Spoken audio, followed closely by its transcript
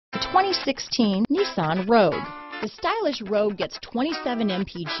2016 Nissan Rogue. The stylish Rogue gets 27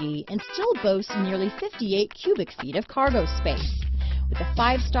 mpg and still boasts nearly 58 cubic feet of cargo space. With a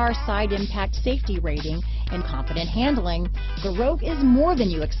 5-star side impact safety rating and confident handling, the Rogue is more than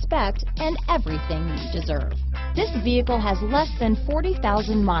you expect and everything you deserve. This vehicle has less than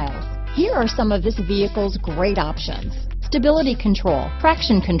 40,000 miles. Here are some of this vehicle's great options: stability control,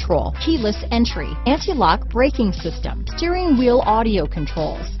 traction control, keyless entry, anti-lock braking system, steering wheel audio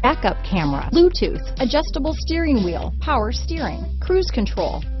controls, backup camera, Bluetooth, adjustable steering wheel, power steering, cruise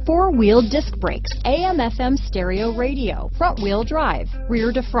control, 4-wheel disc brakes, AM/FM stereo radio, front-wheel drive,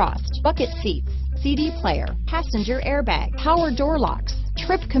 rear defrost, bucket seats, CD player, passenger airbag, power door locks,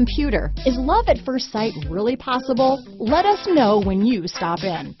 trip computer. Is love at first sight really possible? Let us know when you stop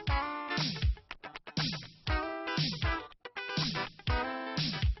in.